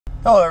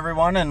Hello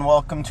everyone, and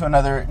welcome to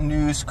another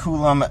News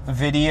Coolum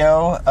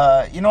video.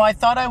 I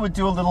thought I would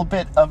do a little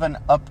bit of an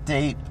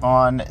update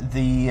on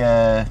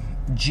the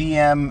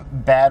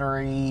GM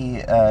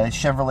battery,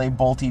 Chevrolet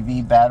Bolt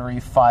EV battery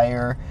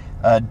fire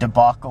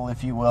debacle,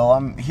 if you will.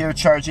 I'm here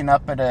charging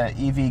up at a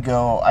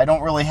EVgo. I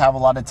don't really have a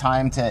lot of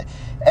time to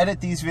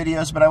edit these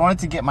videos, but I wanted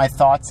to get my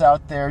thoughts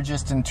out there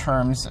just in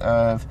terms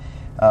of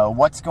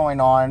what's going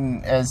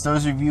on. As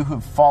those of you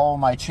who follow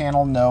my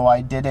channel know,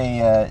 I did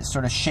a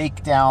sort of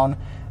shakedown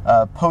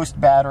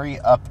post-battery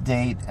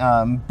update,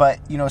 but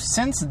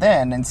since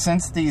then, and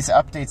since these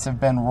updates have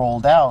been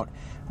rolled out,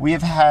 we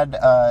have had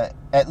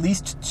at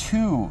least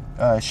two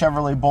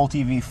Chevrolet Bolt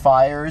EV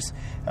fires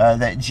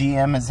that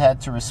GM has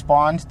had to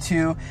respond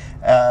to,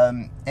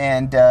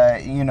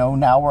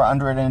 now we're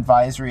under an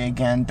advisory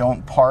again.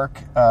 Don't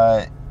park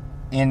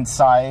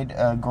inside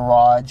a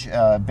garage,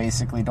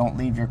 basically don't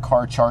leave your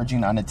car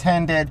charging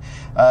unattended.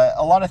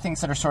 A lot of things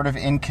that are sort of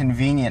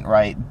inconvenient,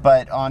 right?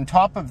 But on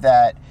top of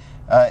that,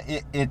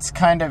 it's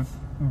kind of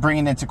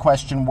bringing into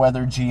question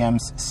whether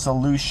GM's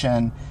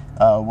solution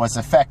was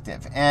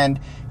effective. And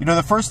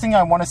the first thing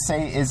I want to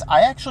say is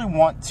I actually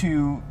want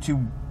to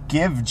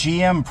give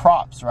GM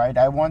props, right?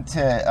 I want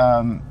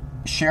to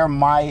share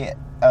my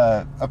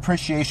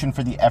appreciation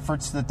for the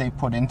efforts that they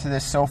put into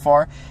this so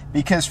far,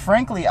 because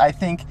frankly, I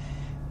think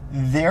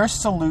their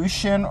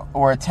solution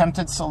or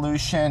attempted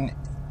solution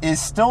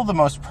is still the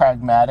most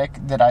pragmatic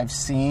that I've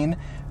seen.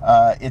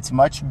 It's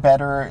much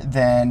better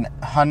than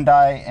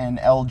Hyundai and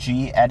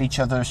LG at each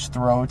other's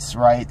throats,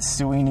 right?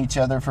 Suing each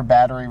other for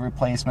battery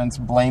replacements,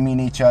 blaming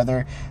each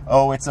other.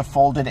 Oh, it's a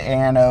folded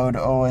anode.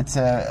 Oh, it's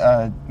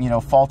a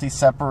faulty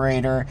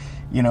separator.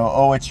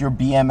 Oh, it's your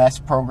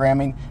BMS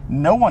programming.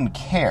 No one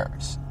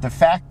cares. The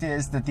fact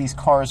is that these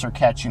cars are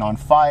catching on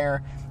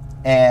fire,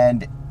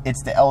 and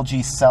it's the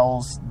LG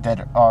cells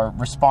that are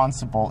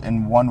responsible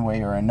in one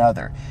way or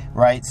another,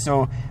 right?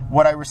 So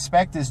what I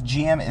respect is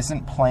GM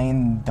isn't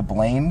playing the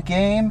blame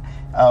game.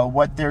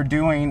 What they're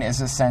doing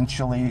is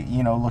essentially,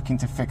 looking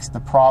to fix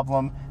the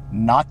problem,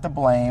 not the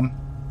blame.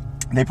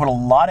 They put a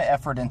lot of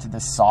effort into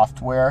this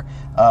software,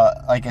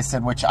 like I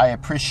said, which I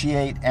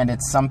appreciate, and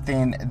it's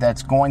something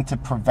that's going to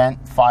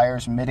prevent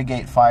fires,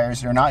 mitigate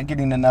fires. They're not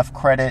getting enough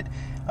credit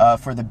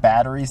for the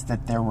batteries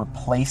that they're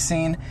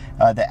replacing,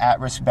 the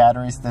at-risk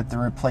batteries that they're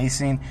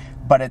replacing.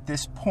 But at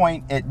this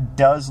point, it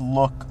does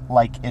look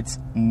like it's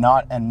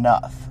not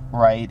enough,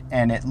 right?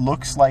 And it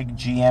looks like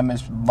GM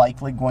is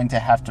likely going to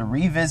have to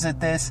revisit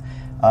this,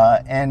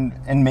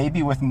 and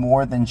maybe with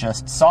more than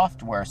just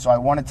software. So I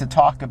wanted to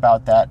talk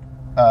about that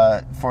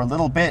for a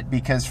little bit,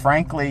 because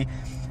frankly,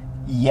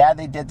 yeah,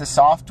 they did the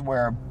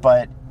software,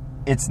 but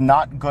it's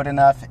not good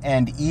enough.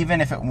 And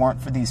even if it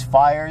weren't for these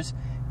fires,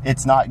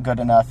 it's not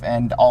good enough,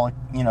 and I'll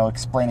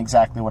explain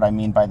exactly what I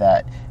mean by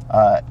that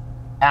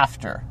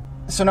after.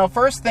 So now,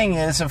 first thing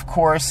is, of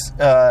course,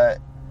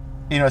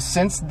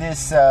 since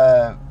this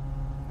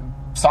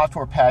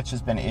software patch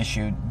has been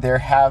issued, there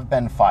have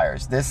been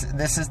fires.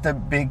 This is the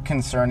big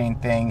concerning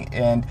thing,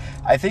 and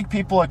I think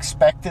people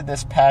expected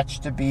this patch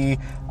to be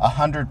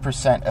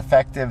 100%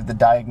 effective, the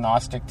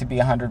diagnostic to be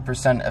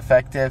 100%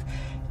 effective,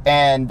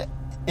 and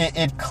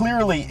it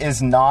clearly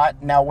is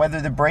not. Now,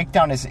 whether the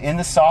breakdown is in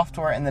the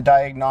software and the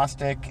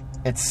diagnostic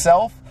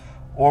itself,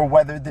 or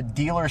whether the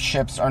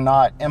dealerships are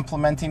not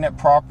implementing it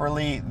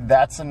properly,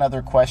 that's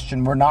another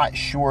question. We're not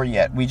sure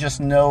yet. We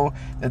just know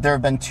that there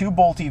have been two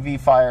Bolt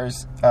EV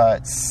fires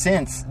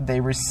since they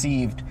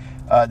received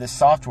the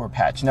software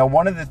patch. Now,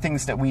 one of the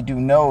things that we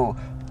do know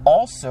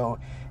also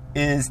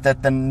is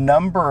that the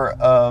number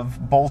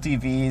of Bolt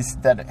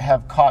EVs that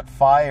have caught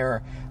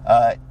fire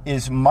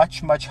is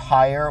much, much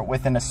higher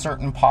within a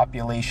certain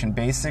population.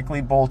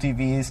 Basically, Bolt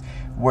EVs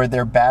where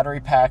their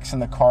battery packs in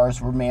the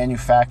cars were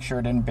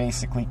manufactured in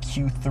basically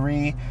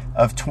Q3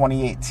 of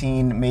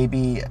 2018,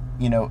 maybe,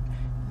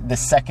 the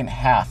second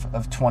half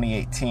of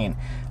 2018.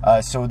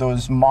 So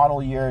those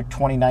model year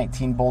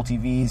 2019 Bolt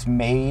EVs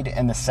made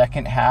in the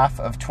second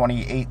half of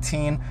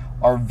 2018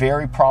 are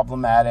very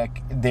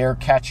problematic. They're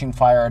catching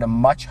fire at a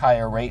much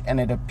higher rate, and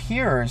it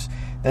appears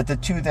that the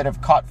two that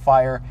have caught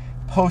fire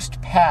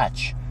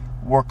post-patch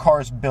were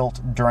cars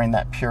built during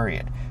that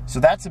period. So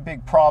that's a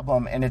big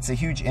problem, and it's a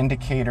huge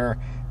indicator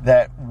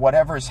that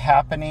whatever's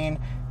happening,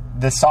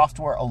 the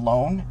software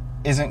alone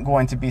isn't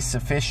going to be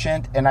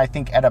sufficient. And I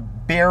think at a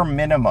bare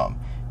minimum,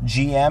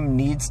 GM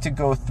needs to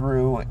go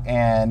through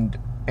and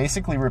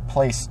basically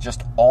replace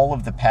just all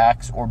of the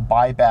packs, or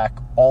buy back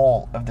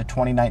all of the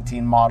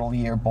 2019 model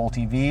year Bolt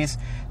EVs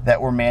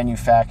that were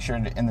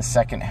manufactured in the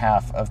second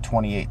half of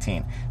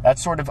 2018.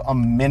 That's sort of a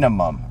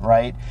minimum,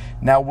 right?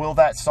 Now, will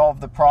that solve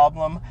the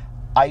problem?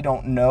 I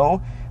don't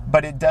know,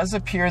 but it does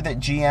appear that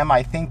GM,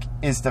 I think,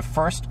 is the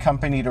first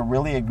company to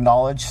really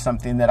acknowledge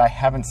something that I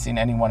haven't seen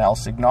anyone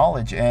else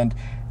acknowledge. And,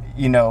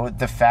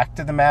 the fact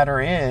of the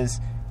matter is,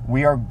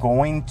 we are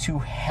going to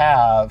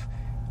have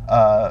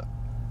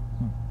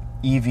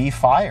EV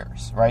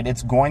fires, right?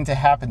 It's going to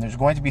happen. There's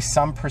going to be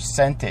some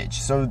percentage.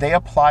 So they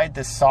applied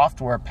this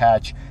software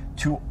patch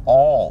to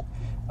all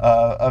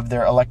of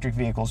their electric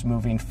vehicles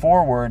moving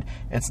forward.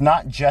 It's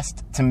not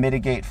just to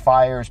mitigate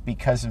fires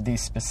because of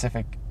these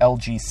specific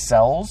LG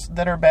cells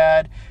that are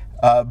bad,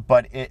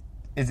 but it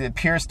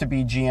appears to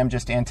be GM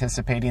just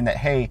anticipating that,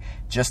 hey,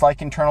 just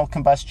like internal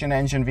combustion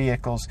engine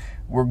vehicles,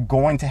 we're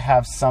going to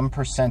have some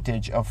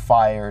percentage of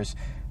fires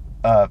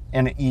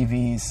in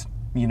EVs,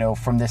 you know,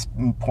 from this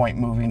point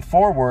moving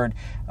forward.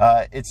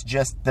 It's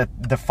just that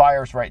the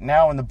fires right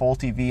now in the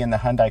Bolt EV and the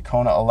Hyundai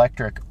Kona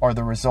Electric are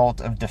the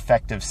result of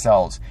defective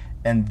cells,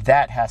 and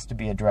that has to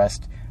be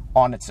addressed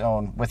on its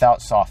own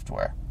without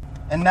software.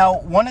 And now,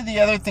 one of the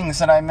other things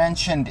that I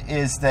mentioned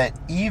is that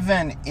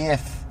even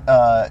if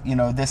you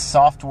know, this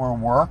software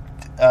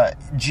worked,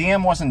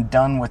 GM wasn't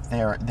done with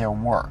their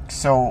work.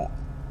 So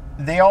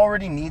they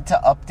already need to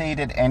update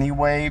it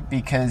anyway,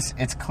 because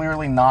it's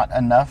clearly not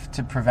enough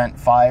to prevent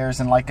fires.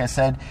 And like I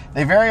said,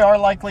 they are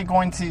likely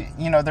going to,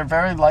 you know, they're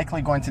very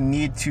likely going to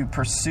need to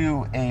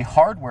pursue a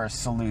hardware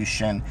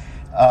solution.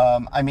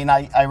 I mean,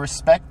 I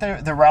respect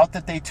the route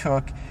that they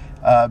took,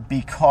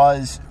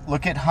 because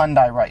look at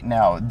Hyundai right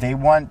now. They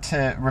want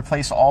to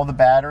replace all the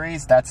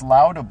batteries. That's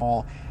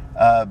laudable.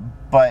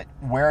 But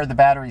where are the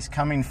batteries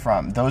coming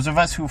from? Those of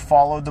us who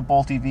followed the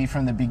Bolt EV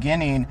from the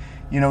beginning,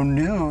 you know,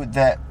 knew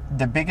that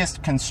the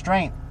biggest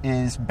constraint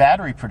is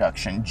battery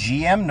production.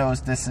 GM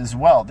knows this as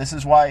well. This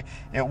is why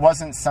it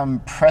wasn't some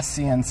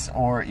prescience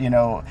or, you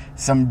know,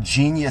 some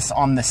genius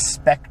on the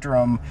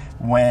spectrum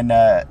when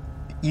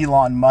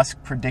Elon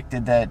Musk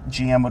predicted that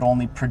GM would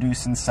only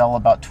produce and sell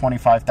about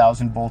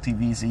 25,000 Bolt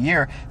EVs a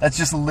year. That's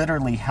just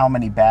literally how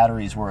many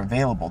batteries were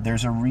available.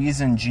 There's a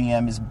reason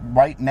GM is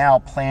right now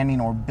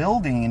planning or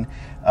building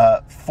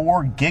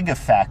 4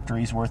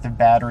 gigafactories worth of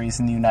batteries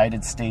in the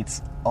United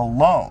States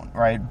alone,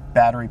 right?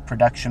 Battery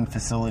production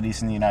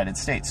facilities in the United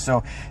States.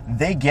 So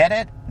they get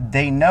it,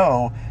 they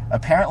know.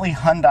 Apparently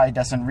Hyundai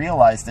doesn't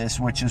realize this,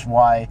 which is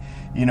why,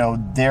 you know,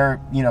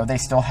 they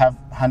still have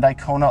Hyundai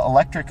Kona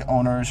Electric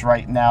owners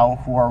right now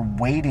who are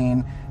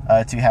waiting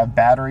to have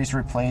batteries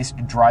replaced,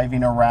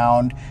 driving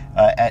around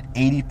at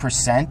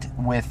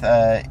 80% with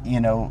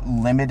you know,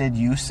 limited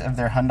use of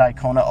their Hyundai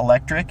Kona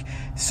Electric.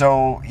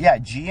 So yeah,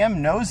 GM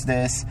knows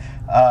this,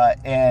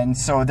 and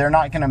so they're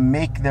not going to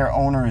make their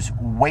owners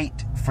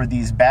wait for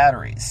these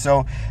batteries.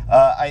 So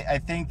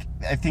I think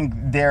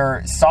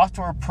their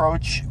software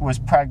approach was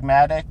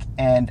pragmatic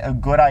and a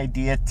good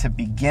idea to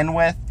begin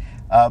with.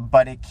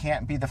 But it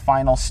can't be the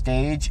final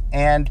stage.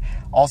 And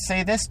I'll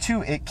say this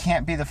too, it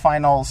can't be the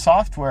final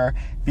software,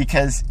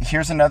 because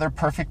here's another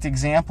perfect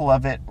example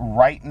of it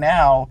right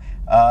now.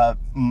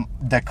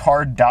 The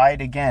car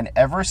died again.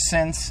 Ever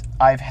since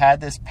I've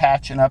had this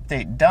patch and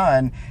update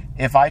done,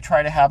 if I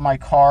try to have my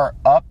car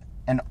up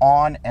and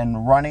on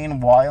and running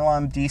while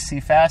I'm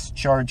DC fast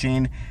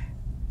charging,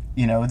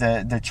 you know,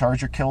 the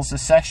charger kills the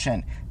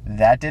session.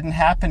 That didn't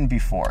happen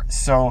before.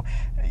 So,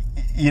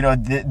 you know,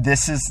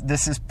 this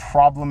is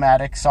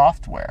problematic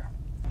software.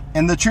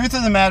 And the truth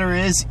of the matter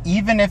is,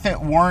 even if it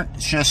weren't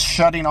just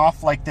shutting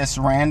off like this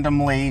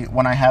randomly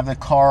when I have the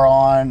car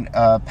on,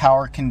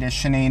 power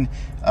conditioning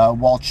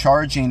while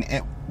charging,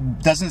 it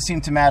doesn't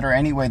seem to matter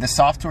anyway. The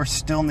software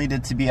still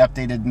needed to be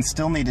updated and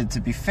still needed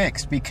to be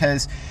fixed,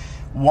 because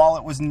while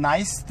it was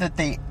nice that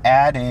they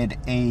added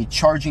a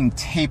charging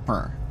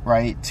taper,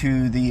 right,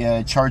 to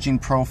the charging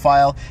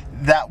profile,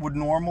 that would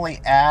normally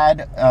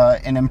add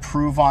and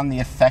improve on the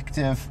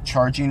effective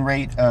charging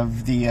rate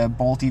of the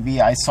Bolt EV.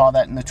 I saw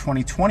that in the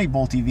 2020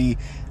 Bolt EV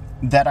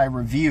that I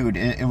reviewed.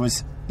 It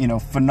was, you know,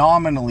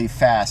 phenomenally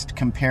fast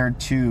compared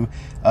to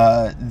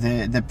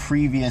the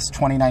previous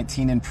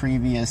 2019 and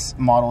previous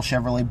model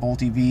Chevrolet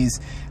Bolt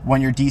EVs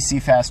when you're DC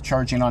fast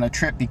charging on a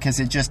trip, because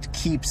it just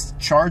keeps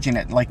charging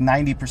at like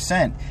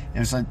 90%. It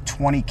was like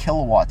 20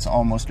 kilowatts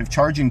almost of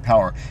charging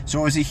power. So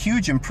it was a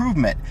huge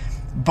improvement.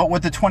 But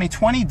what the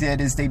 2020 did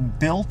is they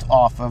built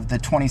off of the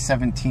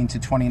 2017 to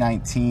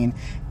 2019,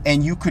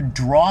 and you could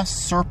draw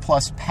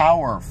surplus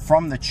power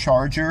from the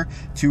charger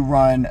to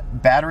run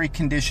battery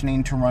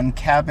conditioning, to run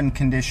cabin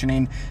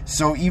conditioning.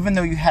 So even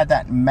though you had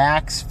that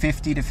max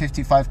 50 to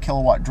 55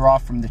 kilowatt draw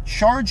from the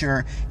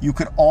charger, you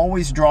could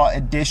always draw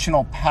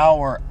additional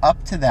power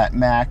up to that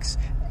max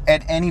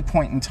at any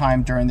point in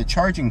time during the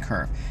charging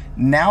curve.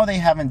 Now they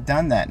haven't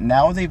done that.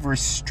 Now they've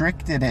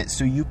restricted it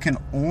so you can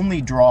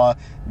only draw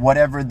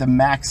whatever the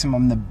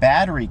maximum the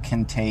battery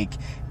can take.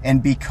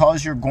 And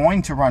because you're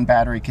going to run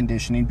battery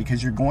conditioning,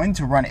 because you're going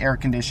to run air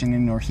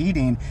conditioning or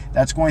heating,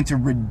 that's going to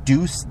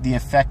reduce the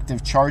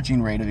effective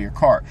charging rate of your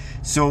car.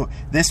 So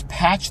this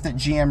patch that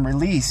GM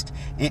released,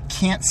 it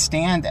can't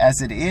stand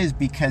as it is,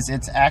 because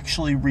it's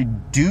actually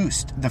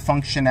reduced the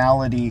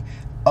functionality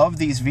of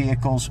these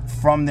vehicles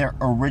from their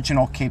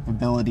original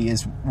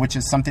capabilities, which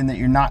is something that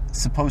you're not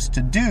supposed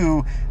to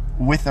do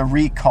with a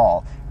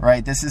recall,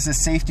 right? This is a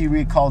safety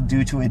recall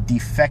due to a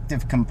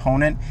defective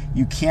component.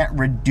 You can't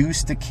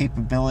reduce the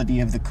capability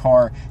of the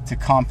car to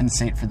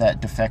compensate for that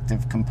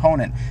defective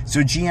component. So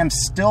GM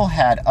still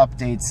had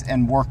updates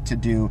and work to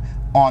do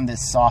on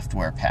this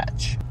software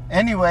patch.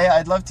 Anyway,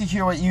 I'd love to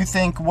hear what you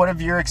think. What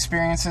have your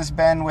experiences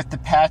been with the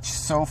patch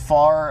so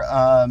far?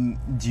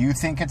 Do you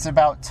think it's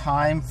about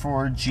time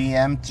for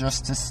GM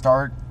just to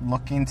start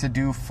looking to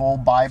do full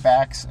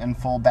buybacks and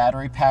full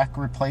battery pack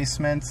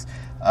replacements?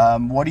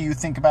 What do you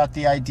think about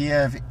the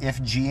idea of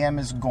if GM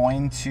is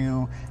going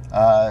to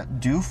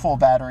do full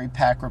battery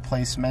pack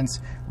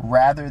replacements,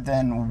 rather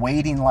than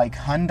waiting like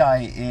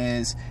Hyundai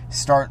is,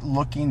 start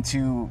looking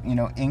to, you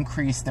know,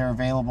 increase their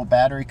available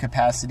battery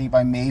capacity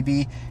by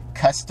maybe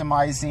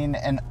customizing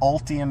an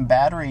Ultium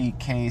battery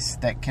case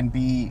that can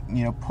be,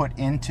 you know, put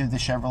into the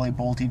Chevrolet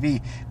Bolt EV.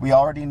 We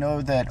already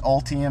know that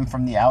Ultium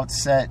from the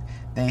outset,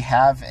 they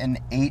have an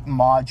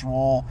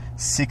 8-module,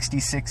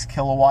 66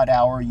 kilowatt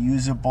hour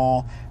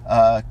usable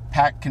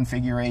pack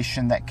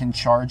configuration that can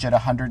charge at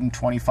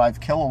 125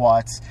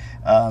 kilowatts.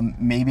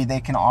 Maybe they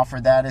can offer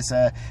that as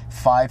a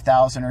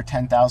 $5,000 or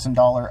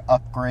 $10,000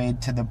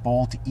 upgrade to the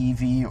Bolt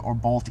EV or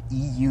Bolt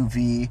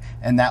EUV,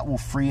 and that will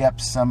free up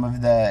some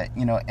of the,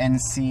 you know,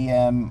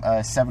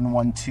 NCM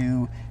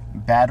 712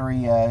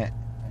 battery,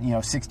 you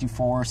know,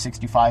 64,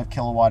 65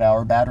 kilowatt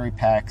hour battery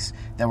packs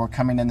that were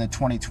coming in the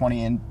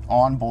 2020 and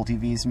on Bolt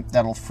EVs.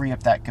 That'll free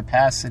up that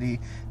capacity.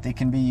 They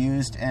can be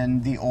used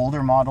in the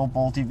older model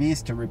Bolt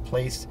EVs to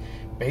replace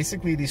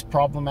basically these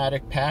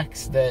problematic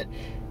packs that,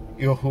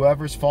 you know,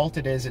 whoever's fault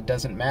it is, it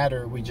doesn't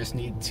matter. We just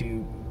need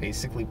to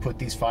basically put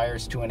these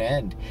fires to an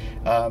end.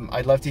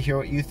 I'd love to hear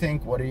what you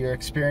think. What are your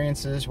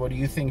experiences? What do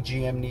you think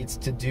GM needs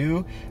to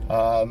do?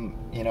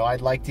 You know,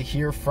 I'd like to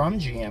hear from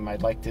GM.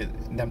 I'd like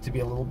them to be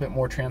a little bit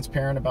more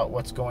transparent about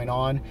what's going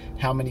on,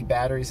 how many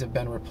batteries have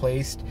been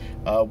replaced,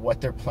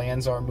 what their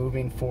plans are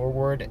moving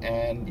forward,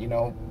 and, you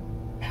know,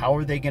 how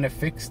are they going to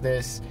fix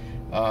this?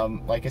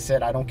 Like I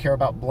said, I don't care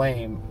about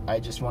blame. I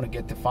just want to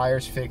get the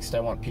fires fixed.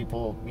 I want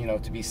people, you know,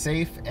 to be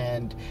safe,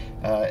 and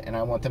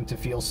I want them to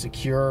feel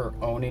secure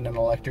owning an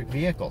electric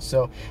vehicle.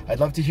 So I'd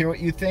love to hear what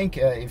you think.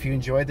 If you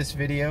enjoyed this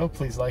video,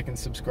 please like and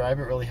subscribe.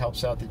 It really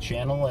helps out the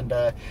channel, and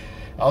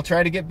I'll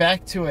try to get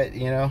back to it.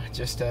 You know,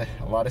 just a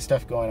lot of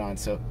stuff going on.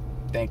 So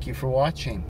thank you for watching.